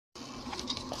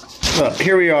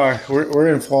Here we are.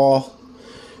 We're in fall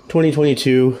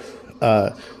 2022.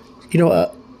 How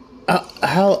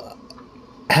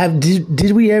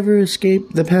did we ever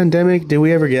escape the pandemic? Did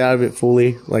we ever get out of it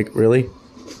fully? Like, really?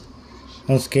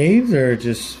 Unscathed or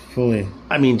just fully?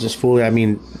 I mean, just fully. I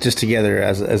mean, just together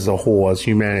as a whole, as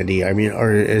humanity. I mean,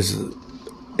 or is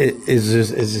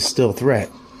this still a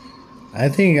threat? I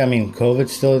think,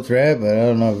 COVID's still a threat, but I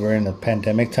don't know if we're in a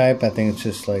pandemic type. I think it's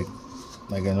just like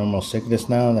a normal sickness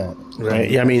now.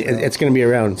 Right. Yeah, I mean, it's going to be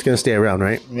around. It's going to stay around,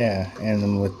 right? Yeah, and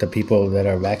then with the people that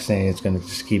are vaccinated, it's going to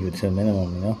just keep it to a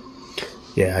minimum, you know?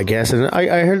 Yeah, I guess. And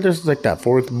I heard there's like that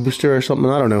fourth booster or something.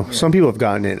 I don't know. Yeah. Some people have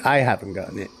gotten it. I haven't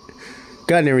gotten it.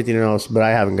 Gotten everything else, but I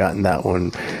haven't gotten that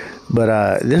one.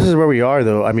 But this is where we are,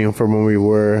 though. I mean, from when we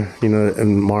were,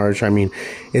 in March. I mean,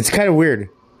 it's kind of weird,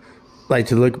 like,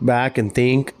 to look back and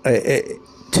think. To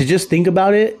just think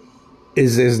about it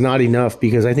is not enough,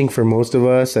 because I think for most of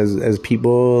us as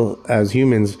people, as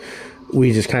humans,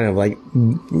 we just kind of like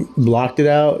blocked it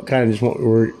out. Kind of just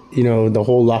we're the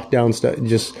whole lockdown stuff.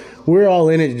 Just we're all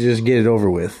in it to just get it over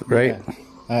with, right?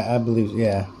 Yeah. I believe.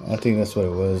 Yeah, I think that's what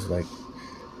it was. Like,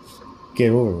 get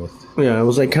it over with. Yeah, it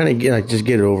was like kind of like just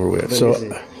get it over with. But so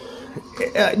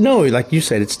no, like you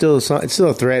said, it's still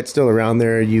a threat. It's still around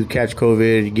there. You catch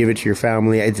COVID, you give it to your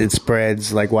family, it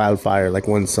spreads like wildfire. Like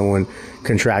when someone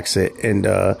contracts it, and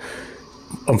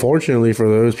unfortunately for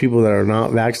those people that are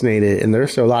not vaccinated, and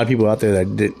there's still a lot of people out there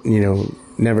that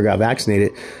never got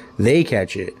vaccinated, they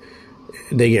catch it,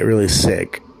 they get really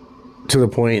sick to the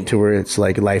point to where it's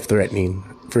like life threatening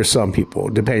for some people,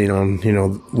 depending on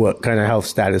what kind of health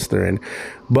status they're in.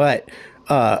 But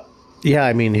yeah,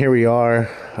 I mean, here we are.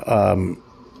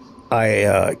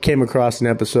 I came across an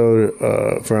episode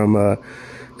from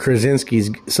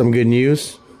Krasinski's Some Good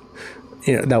News,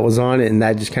 that was on it, and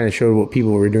that just kind of showed what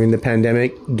people were doing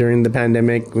during the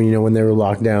pandemic, when they were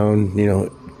locked down,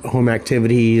 home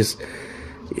activities,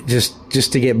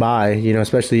 just to get by,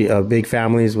 especially big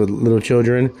families with little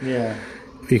children. Yeah.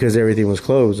 Because everything was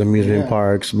closed, amusement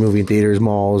parks, movie theaters,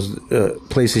 malls,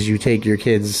 places you take your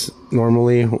kids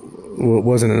normally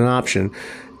wasn't an option.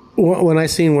 When I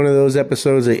seen one of those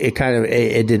episodes, it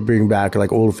did bring back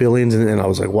like old feelings, and I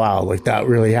was like, wow, like that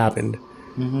really happened.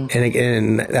 Mm-hmm. And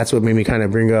again, that's what made me kind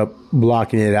of bring up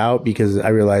blocking it out, because I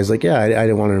realized like, I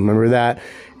didn't want to remember that,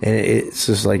 and it's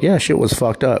just like, shit was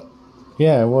fucked up.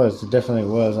 Yeah, it was. It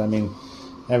definitely was. I mean,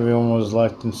 everyone was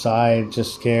locked inside,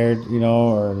 just scared,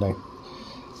 or like.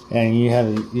 And you had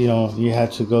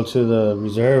to go to the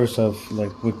reserves of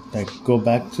go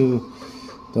back to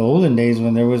the olden days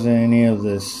when there wasn't any of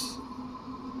this.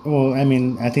 Well, I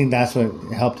mean, I think that's what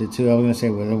helped it too. I was gonna say,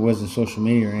 well, there wasn't social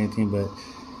media or anything, but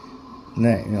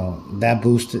that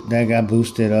got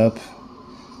boosted up.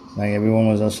 Like, everyone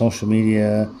was on social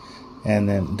media, and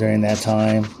then during that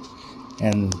time,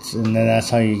 and then that's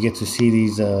how you get to see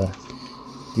these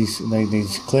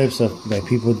clips of like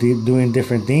people doing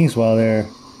different things while they're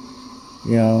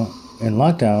in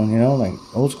lockdown, like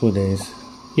old school days.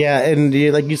 Yeah, and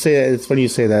like you say, it's funny you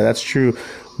say that. That's true.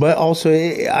 But also,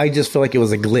 I just feel like it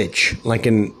was a glitch, like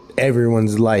in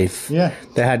everyone's life. Yeah.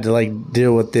 That had to like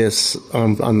deal with this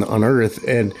on Earth,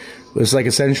 and it was like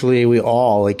essentially we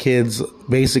all, like kids,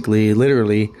 basically,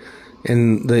 literally,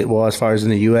 as far as in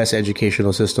the U.S.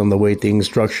 educational system, the way things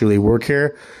structurally work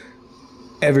here,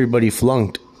 everybody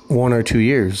flunked 1 or 2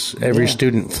 years. Every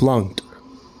student flunked.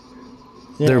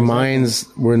 Yeah, their minds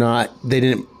were not, they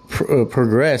didn't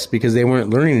progress because they weren't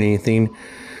learning anything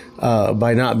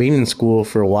by not being in school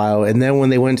for a while. And then when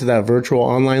they went to that virtual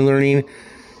online learning,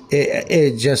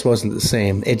 it just wasn't the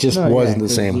same. It just wasn't the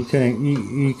same. You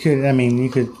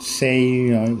could say,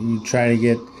 you try to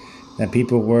get that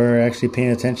people were actually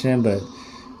paying attention, but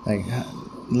like a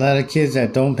lot of kids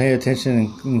that don't pay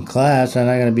attention in class are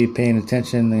not going to be paying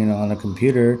attention, on a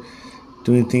computer,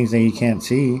 doing things that you can't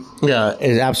see. Yeah,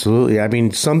 absolutely. I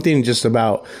mean, something just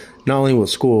about not only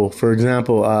with school. For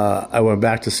example, I went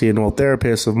back to see an old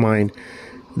therapist of mine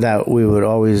that we would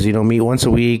always, meet once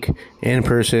a week in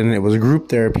person. It was group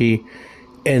therapy.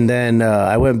 And then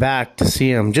I went back to see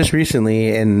him just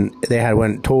recently, and they had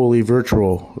went totally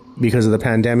virtual because of the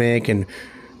pandemic, and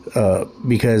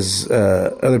because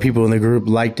other people in the group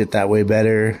liked it that way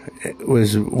better. It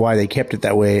was why they kept it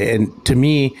that way. And to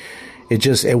me,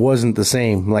 it wasn't the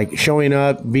same. Like showing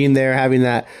up, being there, having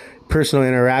that personal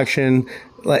interaction,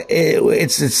 like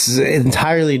it's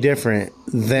entirely different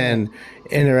than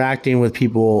interacting with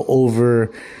people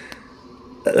over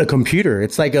a computer.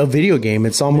 It's like a video game.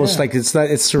 It's almost like it's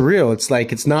surreal. It's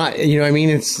like it's not. It's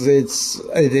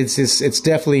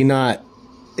definitely not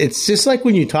it's just like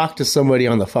when you talk to somebody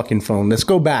on the fucking phone. Let's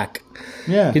go back.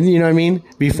 Yeah. You know what I mean?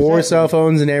 Before Exactly. cell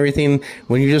phones and everything,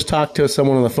 when you just talk to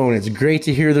someone on the phone, it's great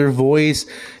to hear their voice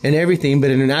and everything.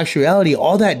 But in actuality,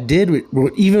 all that did,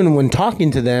 even when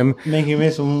talking to them, Make you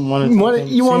miss want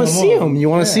you want to see them. You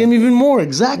want to see them even more.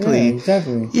 Exactly. Yeah,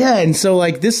 exactly. Yeah, and so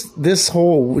like this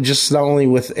whole, just not only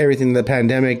with everything the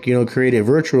pandemic, created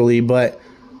virtually, but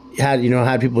had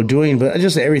people doing, but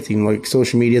just everything like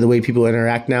social media, the way people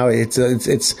interact now,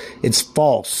 it's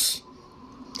false.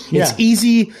 Yeah. It's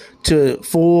easy to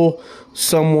fool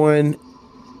someone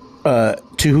to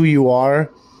who you are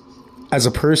as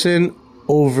a person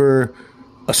over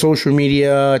a social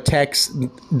media text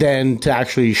than to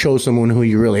actually show someone who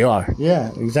you really are.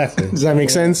 Yeah, exactly. Does that make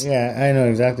sense? Yeah, I know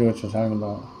exactly what you're talking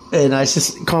about. And I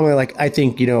just comment, like, I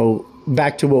think,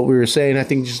 back to what we were saying, I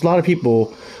think just a lot of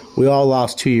people, we all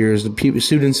lost 2 years.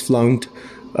 Students flunked.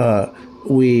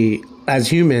 We, as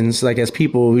humans, like as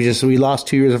people, we lost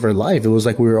 2 years of our life. It was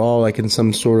like we were all like in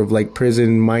some sort of like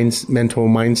prison mental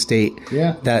mind state.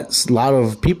 Yeah. That a lot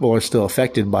of people are still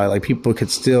affected by. Like people could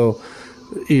still,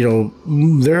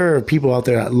 there are people out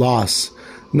there that lost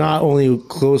not only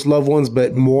close loved ones,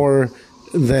 but more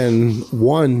than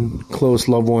one close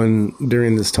loved one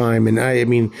during this time. And I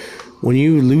mean, when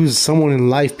you lose someone in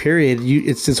life, period,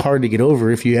 it's just hard to get over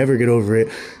if you ever get over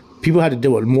it. People had to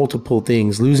deal with multiple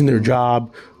things: losing their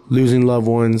job, losing loved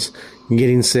ones,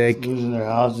 getting sick, Losing their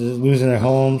houses, losing their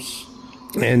homes.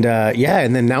 and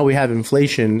and then now we have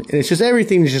inflation, and it's just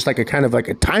everything is just like a kind of like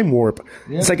a time warp.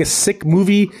 Yeah. It's like a sick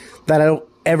movie that I don't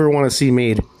ever want to see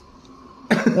made.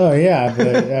 Oh yeah,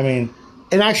 but I mean,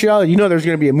 In actuality, there's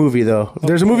going to be a movie though.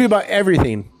 There's a movie about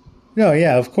everything. no,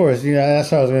 yeah, of course.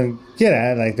 That's what I was going to get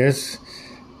at. Like,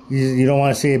 you don't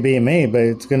want to see it being made, but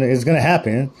it's gonna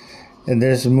happen. And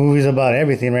there's movies about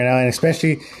everything right now, and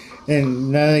especially,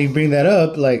 and now that you bring that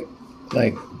up, like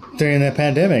during the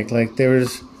pandemic, like there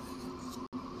was,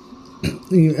 I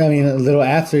mean, a little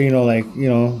after, like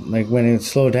when it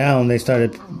slowed down,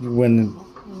 when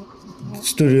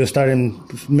studios started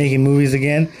making movies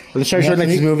again. They started showing like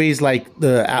these movies like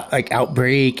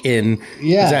Outbreak and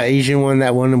Yeah. is that Asian one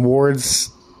that won awards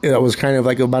that was kind of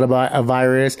like about a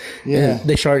virus. Yeah. And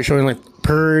they started showing like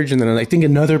Purge, and then I think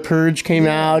another Purge came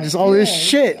out. Just all this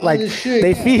shit. all Like this shit,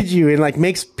 they yeah. feed you and like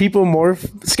makes people more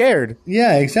scared.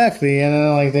 Yeah, exactly. And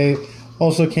then like they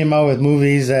also came out with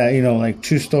movies that like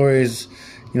true stories.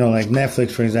 Like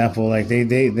Netflix, for example. Like they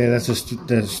that's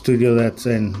the studio that's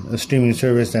in a streaming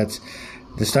service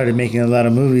they started making a lot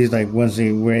of movies. Like once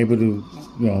they were able to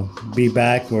be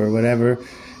back or whatever,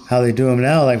 how they do them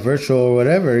now, like virtual or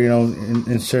whatever.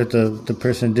 Insert the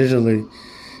person digitally,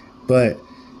 but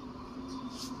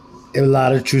a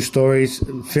lot of true stories,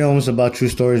 films about true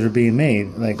stories are being made.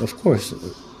 Like, of course.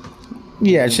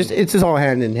 Yeah, it's just all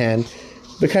hand in hand.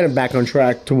 But kind of back on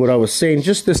track to what I was saying,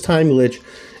 just this time glitch.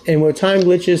 And with time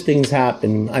glitches, things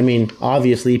happen. I mean,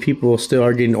 obviously, people still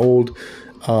are getting old.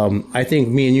 I think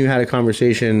me and you had a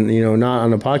conversation, not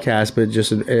on a podcast, but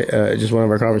just one of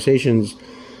our conversations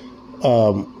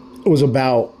was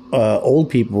about old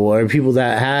people or people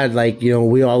that had, like,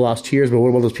 we all lost 2 years, but what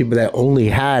about those people that only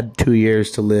had 2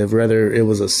 years to live, whether it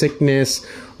was a sickness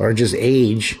or just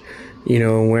age,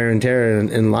 wear and tear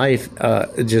in life,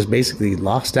 just basically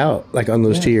lost out, like, on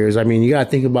those 2 years. I mean, you got to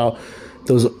think about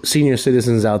those senior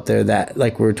citizens out there that,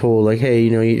 like, we're told, like, hey,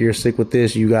 you're sick with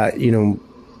this, you got,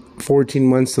 14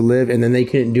 months to live, and then they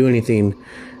couldn't do anything,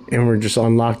 and we're just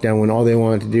on lockdown when all they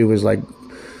wanted to do was, like,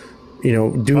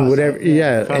 do whatever.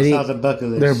 Cross out the bucket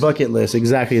list. Their bucket list,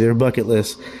 exactly, their bucket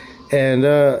list. And,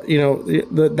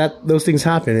 those things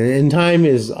happen. And time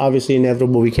is obviously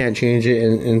inevitable. We can't change it,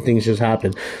 and things just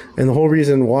happen. And the whole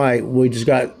reason why we just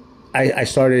I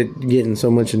started getting so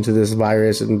much into this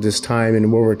virus and this time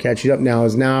and where we're catching up now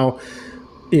is now,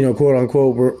 quote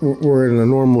unquote, we're in a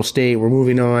normal state. We're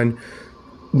moving on,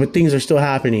 but things are still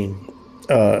happening.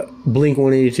 Blink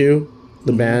 182,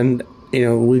 the band,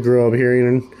 we grew up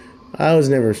hearing. I was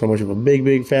never so much of a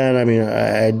big fan. I mean,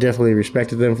 I definitely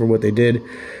respected them for what they did.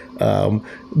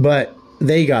 But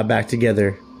they got back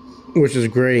together, which is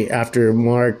great after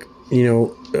Mark,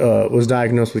 was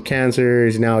diagnosed with cancer.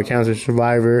 He's now a cancer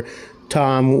survivor.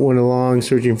 Tom went along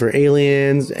searching for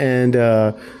aliens, and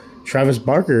Travis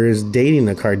Barker is dating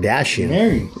a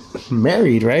Kardashian.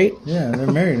 Married, right? Yeah,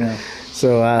 they're married now.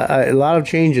 So a lot of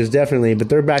changes, definitely, but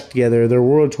they're back together. Their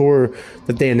world tour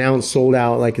that they announced sold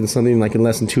out like in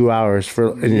less than 2 hours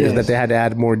that they had to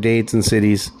add more dates and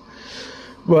cities.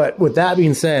 But with that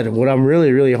being said, what I'm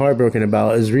really, really heartbroken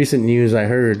about is recent news I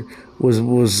heard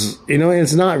was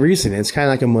it's not recent. It's kind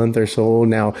of like a month or so old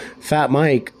now. Fat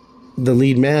Mike the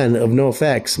lead man of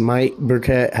NoFX, Mike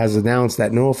Burkett, has announced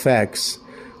that NoFX,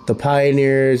 the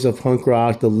pioneers of punk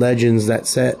rock, the legends that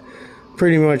set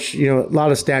pretty much, a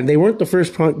lot of they weren't the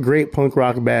first great punk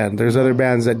rock band. There's other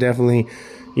bands that definitely,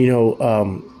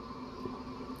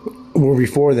 were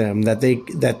before them that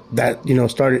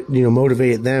started,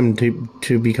 motivated them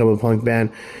to become a punk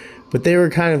band. But they were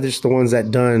kind of just the ones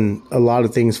that done a lot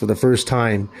of things for the first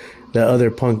time that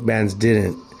other punk bands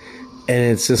didn't.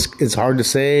 And it's hard to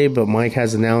say, but Mike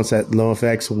has announced that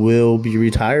NoFX will be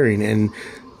retiring and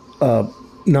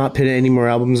not putting any more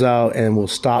albums out, and will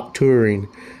stop touring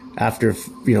after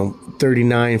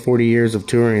 39, 40 years of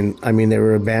touring. I mean, they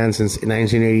were a band since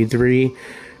 1983.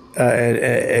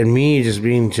 And me just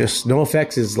being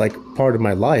NoFX is like part of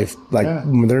my life. Like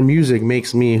their music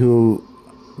makes me who,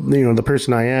 the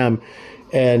person I am.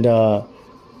 And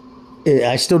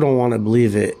I still don't want to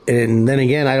believe it. And then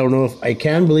again, I don't know if I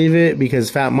can believe it, because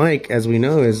Fat Mike, as we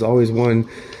know, is always one,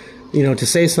 to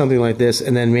say something like this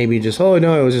and then maybe just, oh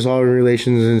no, it was just all in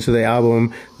relations into the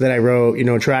album that I wrote,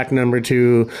 track number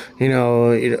 2,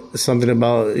 something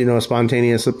about,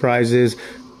 spontaneous surprises.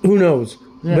 Who knows?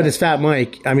 Yeah. But it's Fat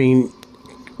Mike. I mean,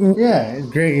 yeah, it's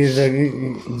great. He's a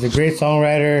great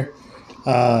songwriter,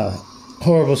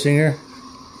 horrible singer,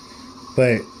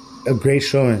 but a great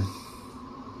showman.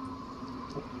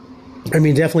 I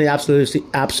mean, definitely,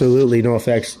 absolutely,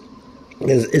 NoFX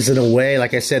is in a way,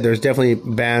 like I said, there's definitely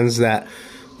bands that,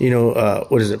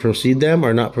 what is it, precede them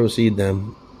or not precede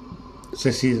them?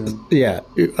 Succeed them. Yeah.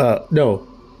 No.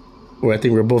 Well, I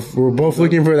think we're both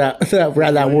looking for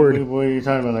that word. What are you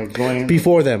talking about? Like going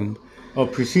before them? Oh,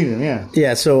 preceding, yeah.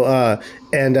 Yeah. So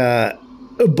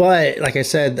but like I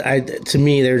said, to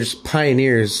me, they're just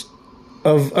pioneers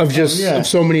of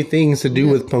so many things to do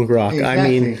with punk rock.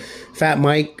 Exactly. I mean, Fat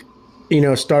Mike,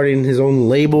 starting his own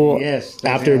label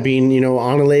after being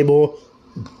on a label.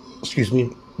 Excuse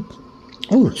me.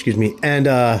 Oh, excuse me. And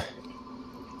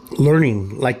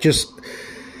learning, like, just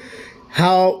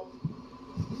how.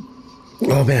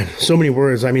 Oh man, so many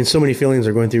words. I mean, so many feelings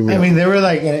are going through me. I mean, they were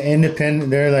like an independent.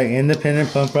 They're like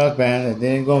independent punk rock band that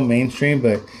didn't go mainstream,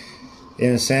 but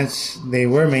in a sense, they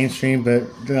were mainstream, but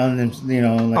on them,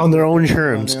 like, on their own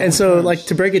terms. And so, like,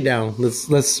 to break it down, let's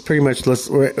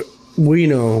we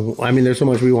know. I mean, there's so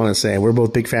much we want to say. We're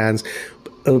both big fans,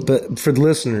 but for the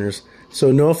listeners,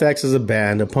 so NoFX is a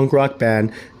band, a punk rock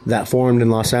band that formed in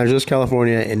Los Angeles,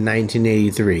 California, in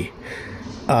 1983.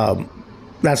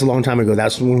 That's a long time ago.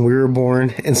 That's when we were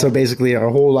born. And so basically our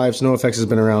whole lives, NoFX has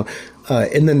been around.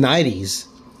 In the 90s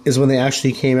is when they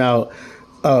actually came out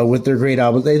with their great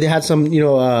album. They had some,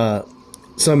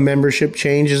 some membership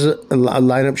changes,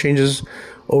 lineup changes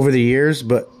over the years,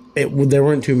 but there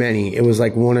weren't too many. It was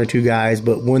like one or two guys.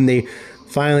 But when they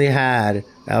finally had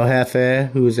El Jefe,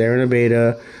 who was Aaron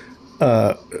Abeda,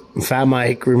 Fat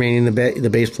Mike remaining the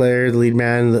bass player, the lead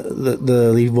man,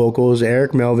 the lead vocals,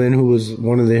 Eric Melvin, who was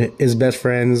one of his best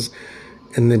friends,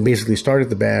 and then basically started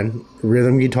the band,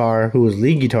 rhythm guitar, who was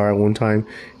lead guitar at one time,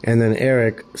 and then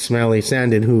Eric Smalley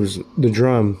Sandin, who was their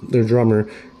drummer,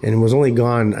 and was only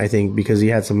gone, I think, because he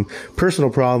had some personal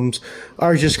problems,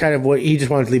 or just kind of he just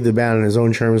wanted to leave the band on his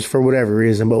own terms for whatever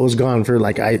reason, but was gone for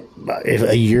like a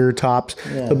year tops.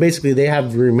 Yeah. But basically, they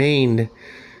have remained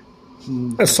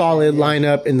a solid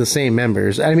lineup in the same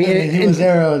members. I mean, he was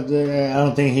there. I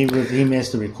don't think he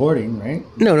missed the recording, right?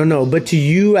 No. But to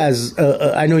you, as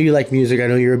I know you like music. I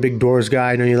know you're a big Doors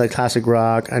guy. I know you like classic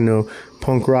rock. I know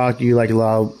punk rock. You like a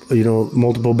lot of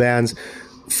multiple bands.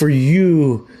 For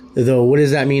you, though, what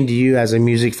does that mean to you as a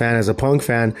music fan, as a punk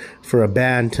fan, for a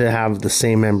band to have the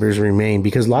same members remain?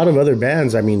 Because a lot of other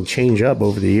bands, I mean, change up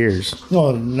over the years.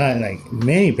 Well, not like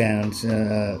many bands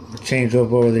change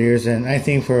up over the years, and I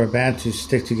think for a band to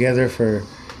stick together for,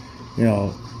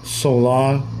 so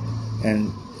long,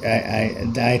 and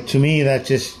I to me that's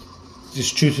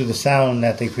just true to the sound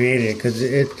that they created. Because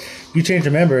you change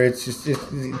a member, it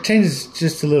changes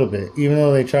just a little bit, even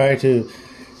though they try to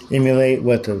emulate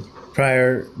what the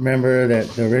prior member,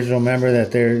 the original member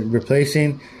that they're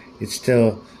replacing, it's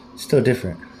still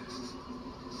different.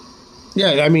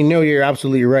 Yeah, I mean, no, you're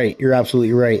absolutely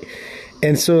right.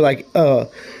 And so, like,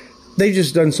 they've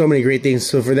just done so many great things.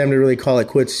 So for them to really call it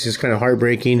quits is just kind of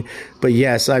heartbreaking. But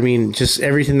yes, I mean, just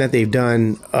everything that they've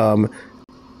done,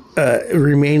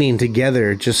 remaining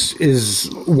together just is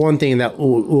one thing that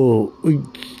will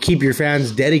keep your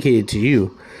fans dedicated to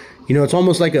you. It's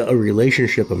almost like a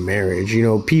relationship, a marriage.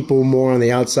 People more on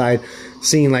the outside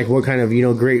seeing like what kind of,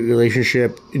 great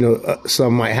relationship,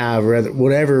 some might have, or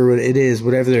whatever it is,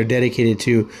 whatever they're dedicated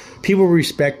to. People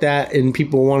respect that, and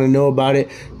people want to know about it.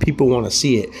 People want to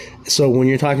see it. So when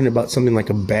you're talking about something like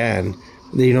a band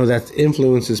that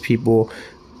influences people,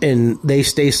 and they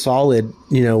stay solid,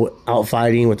 out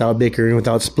fighting without bickering,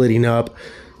 without splitting up.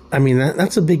 I mean,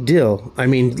 that's a big deal. I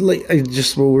mean, like I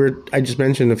just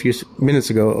mentioned a few minutes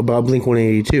ago about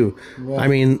Blink-182. Yeah. I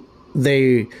mean,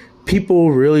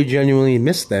 people really genuinely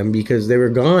miss them because they were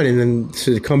gone, and then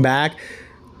to come back,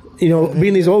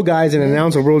 being these old guys and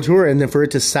announce a world tour, and then for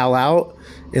it to sell out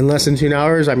in less than 2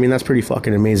 hours, I mean, that's pretty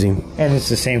fucking amazing. And it's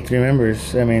the same 3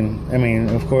 members. I mean,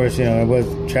 of course,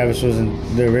 Travis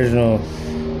wasn't the original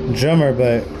drummer,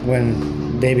 but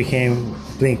when they became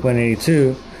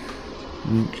Blink-182,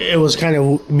 it was kind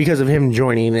of because of him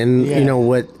joining, and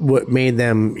what made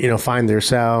them find their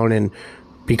sound and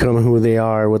become who they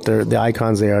are, what the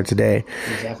icons they are today.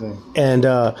 Exactly. And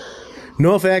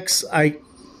NoFX,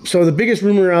 so the biggest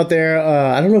rumor out there,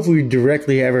 I don't know if we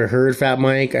directly ever heard Fat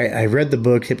Mike. I read the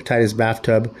book Hepatitis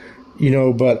Bathtub,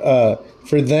 but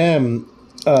for them,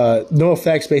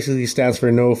 NoFX basically stands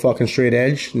for no fucking straight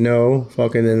edge, no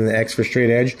fucking, and the X for straight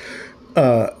edge,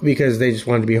 because they just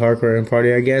wanted to be hardcore and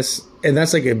party, I guess. And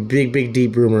that's like a big, big,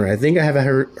 deep rumor. I think I haven't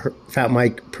heard Fat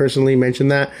Mike personally mention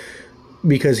that,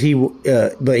 because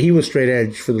but he was straight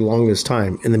edge for the longest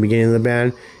time in the beginning of the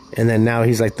band, and then now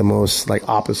he's like the most like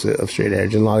opposite of straight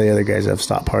edge, and a lot of the other guys have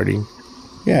stopped partying.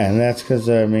 Yeah, and that's because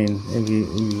if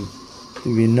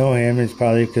you know him, it's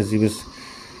probably because he was,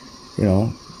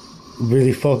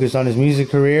 really focused on his music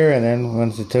career, and then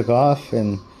once it took off,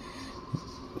 and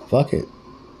fuck it.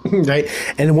 Right.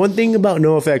 And one thing about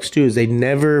NoFX too is they've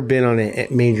never been on a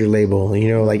major label,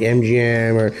 like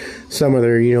MGM or some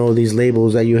other, these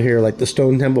labels that you hear, like the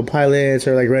Stone Temple Pilots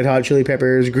or like Red Hot Chili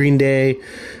Peppers, Green Day,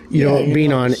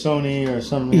 being on Sony or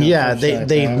something. Yeah,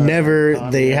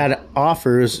 they had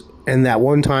offers, and that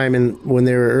one time, and when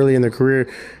they were early in their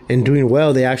career and doing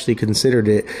well, they actually considered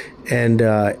it. And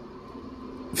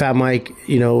Fat Mike,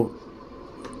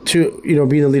 to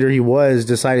being the leader he was,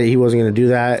 decided he wasn't going to do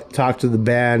that. Talked to the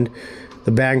band.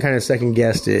 The band kind of second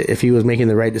guessed it if he was making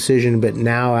the right decision. But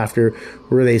now, after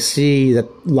where they see that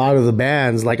a lot of the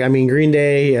bands, Green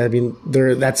Day,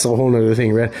 that's a whole other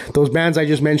thing, right? Those bands I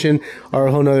just mentioned are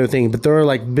a whole other thing. But there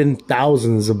are been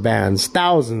thousands of bands,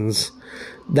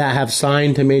 that have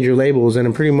signed to major labels and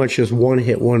are pretty much just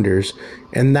one-hit wonders.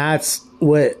 And that's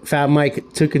what Fat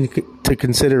Mike took into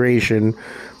consideration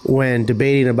when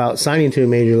debating about signing to a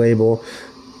major label,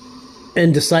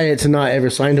 and decided to not ever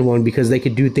sign to one because they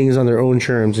could do things on their own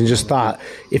terms, and just thought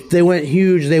if they went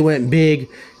huge, they went big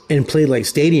and played like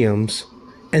stadiums,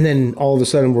 and then all of a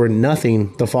sudden were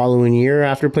nothing the following year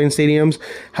after playing stadiums,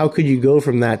 how could you go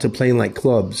from that to playing like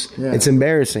clubs? Yeah. It's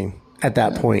embarrassing at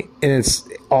that point, and it's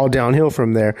all downhill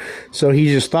from there. So he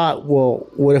just thought, well,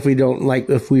 what if we don't,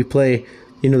 if we play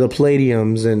the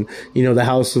Palladiums and, the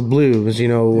House of Blues,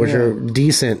 which are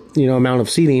decent, amount of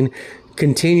seating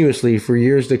continuously for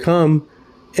years to come,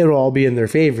 it'll all be in their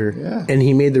favor. Yeah. And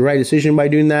he made the right decision by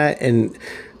doing that. And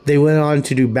they went on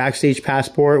to do Backstage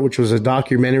Passport, which was a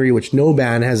documentary, which no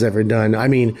band has ever done. I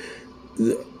mean,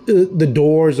 the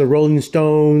Doors, the Rolling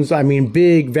Stones,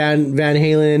 big Van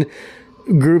Halen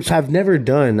groups have never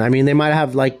done. They might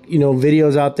have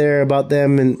videos out there about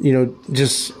them, and,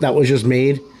 just that was just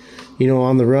made,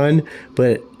 on the run,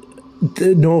 but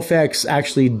NoFX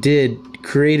actually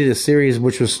created a series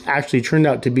which was actually turned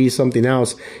out to be something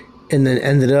else, and then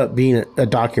ended up being a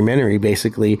documentary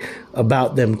basically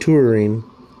about them touring,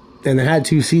 and it had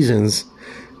 2 seasons,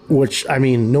 which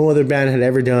no other band had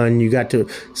ever done. You got to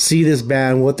see this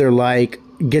band, what they're like,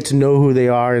 get to know who they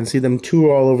are, and see them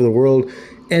tour all over the world.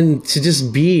 And to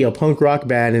just be a punk rock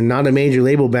band and not a major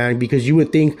label band, because you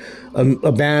would think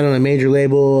a band on a major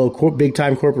label, a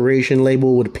big-time corporation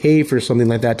label would pay for something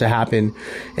like that to happen.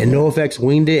 And NoFX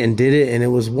winged it and did it, and it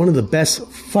was one of the best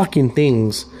fucking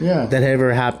things that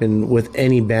ever happened with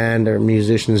any band or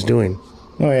musicians doing.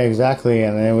 Oh, yeah, exactly.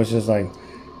 And it was just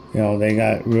they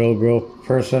got real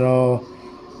personal.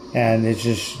 And it's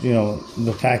just,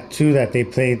 the fact, too, that they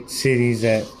played cities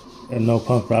that no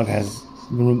punk rock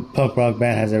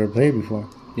band has ever played before.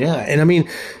 Yeah, and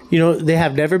they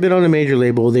have never been on a major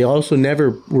label. They also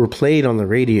never were played on the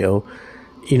radio.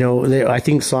 I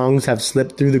think songs have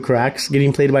slipped through the cracks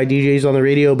getting played by DJs on the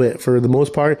radio, but for the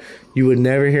most part, you would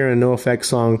never hear a NoFX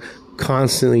song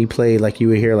constantly played like you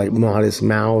would hear Modest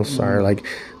Mouse or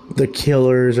The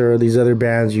Killers or these other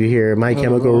bands you hear, My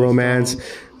Chemical Romance,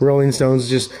 Rolling Stones.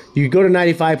 Just, you go to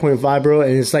 95.5, bro,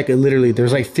 and it's literally,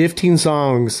 there's 15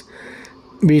 songs,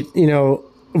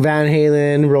 Van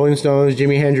Halen, Rolling Stones,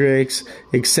 Jimi Hendrix,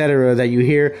 etc., that you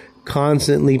hear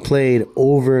constantly played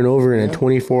over and over in a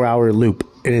 24-hour loop.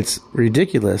 and it's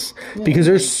ridiculous because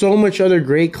there's so much other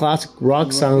great classic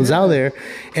rock sounds out there,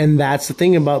 and that's the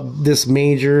thing about this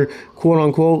major quote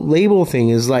unquote label thing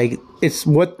is like it's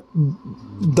what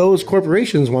those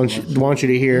corporations want you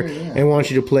to hear and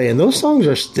want you to play, and those songs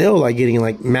are still like getting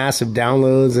like massive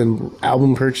downloads and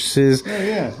album purchases.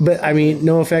 But I mean,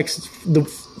 NoFX,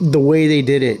 the way they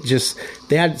did it, just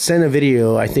they had sent a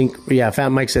video. I think Fat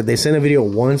Mike said they sent a video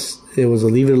once. It was a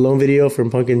Leave It Alone video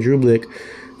from Punkin Drublic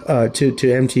to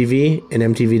MTV, and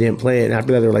MTV didn't play it. And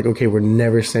after that, they're like, okay, we're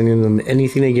never sending them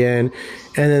anything again.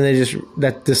 And then they just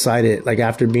decided, like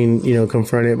after being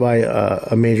confronted by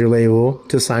a major label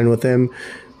to sign with them,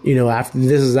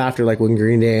 after like when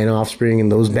Green Day and Offspring and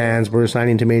those bands were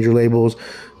signing to major labels,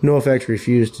 NoFX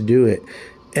refused to do it,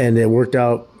 and it worked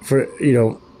out for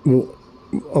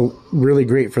really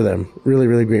great for them,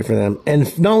 really great for them.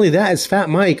 And not only that, is Fat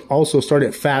Mike also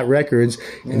started Fat Records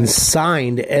and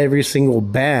signed every single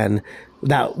band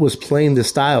that was playing the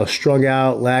style. Strung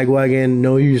Out, Lagwagon,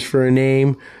 No Use for a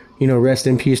Name, rest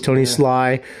in peace Tony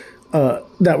Sly,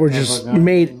 that were just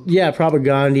made,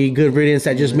 Propagandhi, Good Riddance,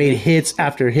 that just made hits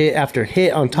after hit after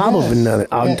hit on top of another,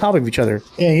 on top of each other.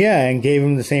 And gave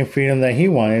him the same freedom that he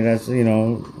wanted, as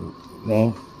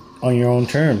on your own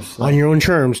terms. On your own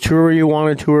terms. Tour where you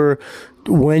want to tour,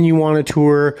 when you want to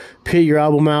tour, put your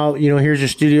album out, here's your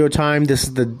studio time, this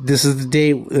is the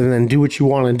date, and then do what you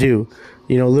want to do.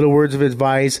 Little words of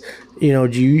advice,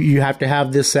 you have to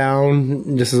have this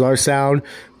sound, this is our sound.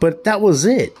 But that was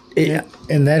it.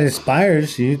 And that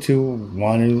inspires you to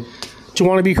want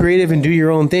to be creative and do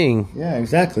your own thing. Yeah,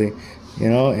 exactly.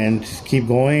 And just keep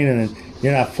going, and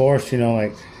you're not forced,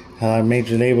 like how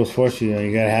major labels force you.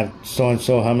 You gotta have so and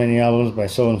so how many albums by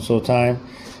so and so time.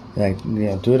 Like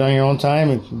do it on your own time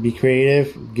and be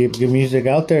creative, get music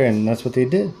out there, and that's what they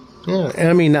did. Yeah, and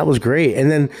I mean that was great.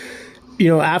 And then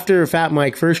after Fat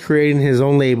Mike first creating his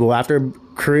own label, after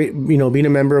being a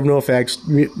member of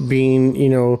NoFX, being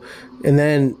and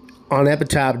then on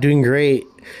Epitaph doing great,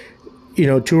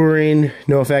 touring,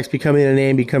 NoFX becoming a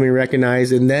name, becoming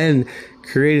recognized, and then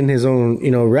creating his own,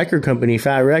 record company,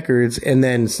 Fat Records, and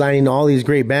then signing all these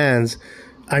great bands.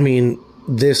 I mean,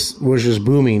 this was just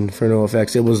booming for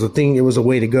NoFX. It was the thing. It was a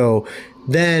way to go.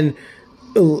 Then,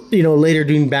 later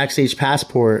doing Backstage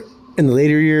Passport in the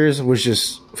later years was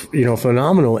just,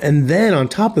 phenomenal. And then on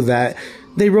top of that,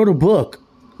 they wrote a book.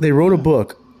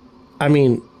 I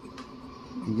mean,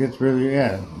 it gets really,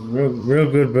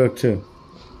 real good book too.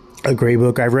 A great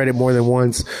book. I've read it more than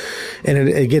once, and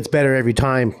it gets better every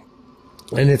time.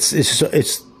 And it's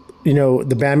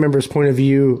the band members' point of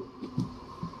view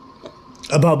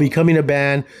about becoming a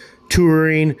band,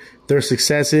 touring, their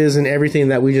successes, and everything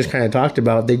that we just kind of talked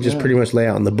about. They just pretty much lay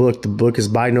out in the book. The book is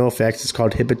by NoFX. It's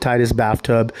called Hepatitis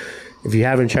Bathtub. If you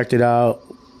haven't checked it out,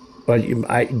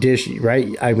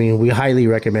 right? I mean, we highly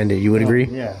recommend it. You would agree?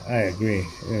 Yeah, I agree.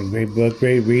 Great book,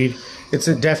 great read. It's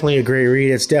definitely a great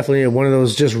read. It's definitely one of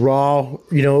those just raw,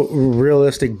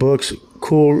 realistic books,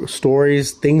 cool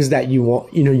stories, things that you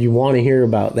want, you want to hear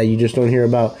about that you just don't hear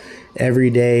about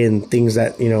every day, and things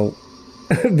that,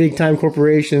 big time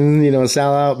corporations,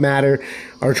 sellout matter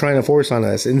are trying to force on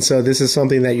us. And so this is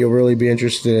something that you'll really be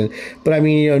interested in. But I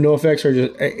mean,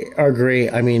 NoFX are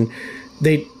great. I mean,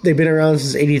 they've been around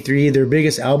since '83. Their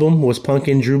biggest album was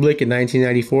Punkin Drublic in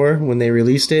 1994 when they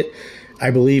released it. I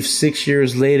believe 6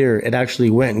 years later, it actually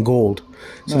went gold.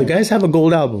 So the guys have a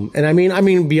gold album. And I mean,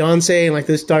 Beyonce and like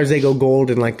the stars, they go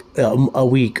gold in like a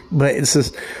week. But it's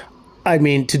just, I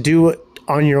mean, to do it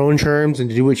on your own terms and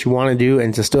to do what you want to do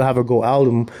and to still have a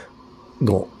gold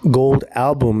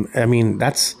album. I mean,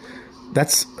 that's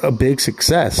a big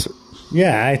success.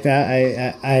 Yeah,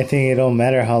 I think it don't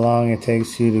matter how long it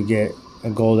takes you to get a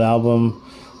gold album,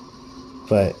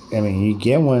 but I mean, you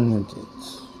get one.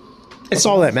 It's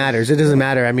all that matters. It doesn't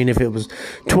matter. I mean, if it was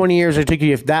 20 years it took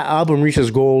you, if that album reaches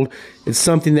gold, it's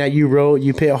something that you wrote,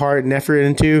 you put heart and effort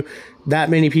into. That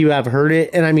many people have heard it.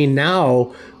 And I mean,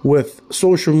 now with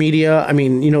social media, I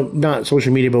mean, not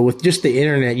social media, but with just the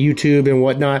internet, YouTube and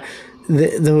whatnot,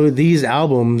 these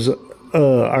albums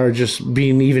are just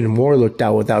being even more looked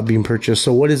at without being purchased.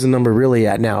 So what is the number really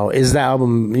at now? Is that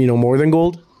album, more than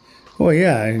gold? Well,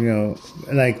 yeah,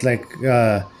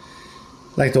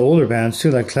 like the older bands too,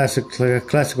 like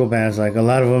classical bands, like a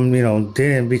lot of them,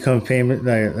 didn't become famous.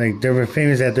 Like they were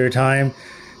famous at their time,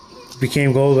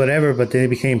 became gold, whatever, but they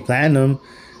became platinum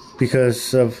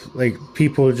because of like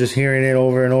people just hearing it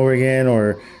over and over again,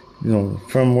 or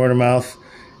from word of mouth.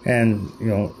 and you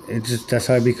know, it just that's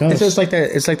how it becomes. It's just like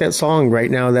that. It's like that song right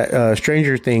now that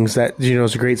Stranger Things, that you know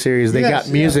is a great series. They got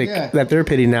music that they're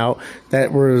pitting out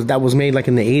that was made like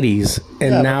in the 80s,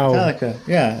 and now Metallica,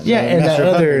 and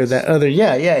that other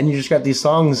and you just got these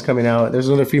songs coming out. There's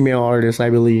another female artist, I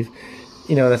believe.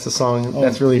 You know, that's a song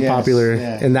that's really popular,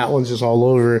 and that one's just all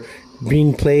over,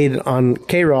 being played on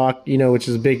K-Rock, you know, which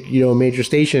is a big, you know, major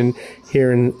station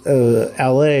here in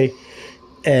LA,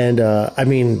 and I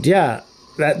mean,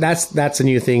 that's a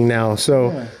new thing now.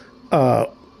 So,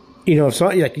 you know, if so,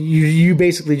 like you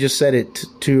basically just said it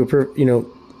to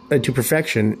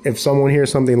perfection. If someone hears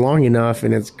something long enough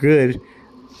and it's good,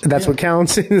 that's what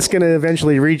counts, and it's going to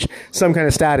eventually reach some kind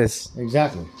of status.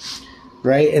 Exactly.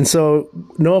 Right? And so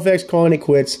NoFX calling it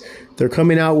quits. They're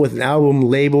coming out with an album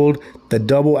labeled the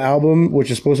Double Album, which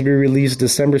is supposed to be released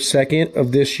December 2nd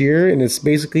of this year, and it's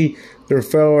basically their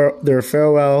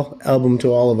farewell album to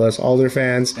all of us, all their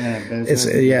fans.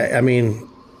 I mean,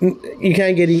 you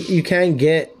can't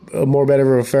get a more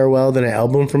better of a farewell than an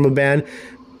album from a band,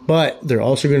 but they're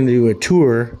also going to do a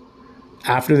tour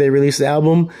after they release the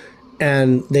album.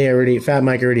 And Fat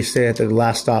Mike already said that their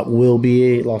last stop will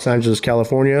be Los Angeles,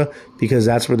 California, because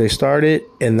that's where they started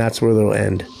and that's where they'll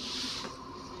end.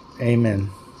 Amen.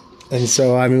 And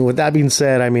so, I mean, with that being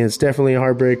said, I mean, it's definitely a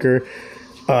heartbreaker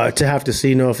to have to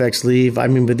see NoFX leave. I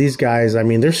mean, but these guys, I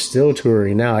mean, they're still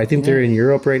touring now. I think they're in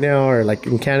Europe right now, or like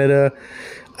in Canada.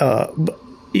 But,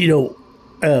 you know,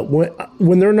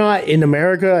 when they're not in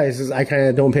America, I kind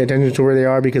of don't pay attention to where they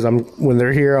are, because when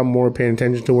they're here, I'm more paying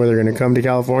attention to where they're going to come to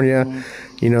California,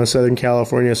 you know, Southern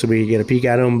California, so we can get a peek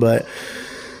at them. But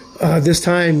this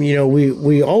time, you know,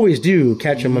 we always do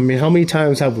catch them. I mean, how many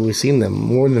times have we seen them?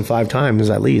 More than 5 times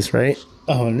at least, right?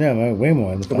 Oh, no, way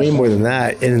more than 5 way more than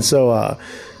that. And so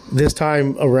this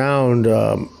time around,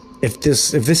 if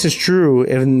this is true,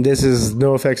 and this is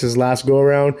NoFX's last go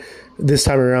around, this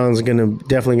time around is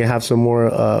definitely gonna have some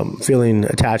more feeling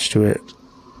attached to it.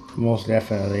 Most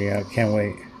definitely. I can't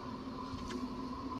wait.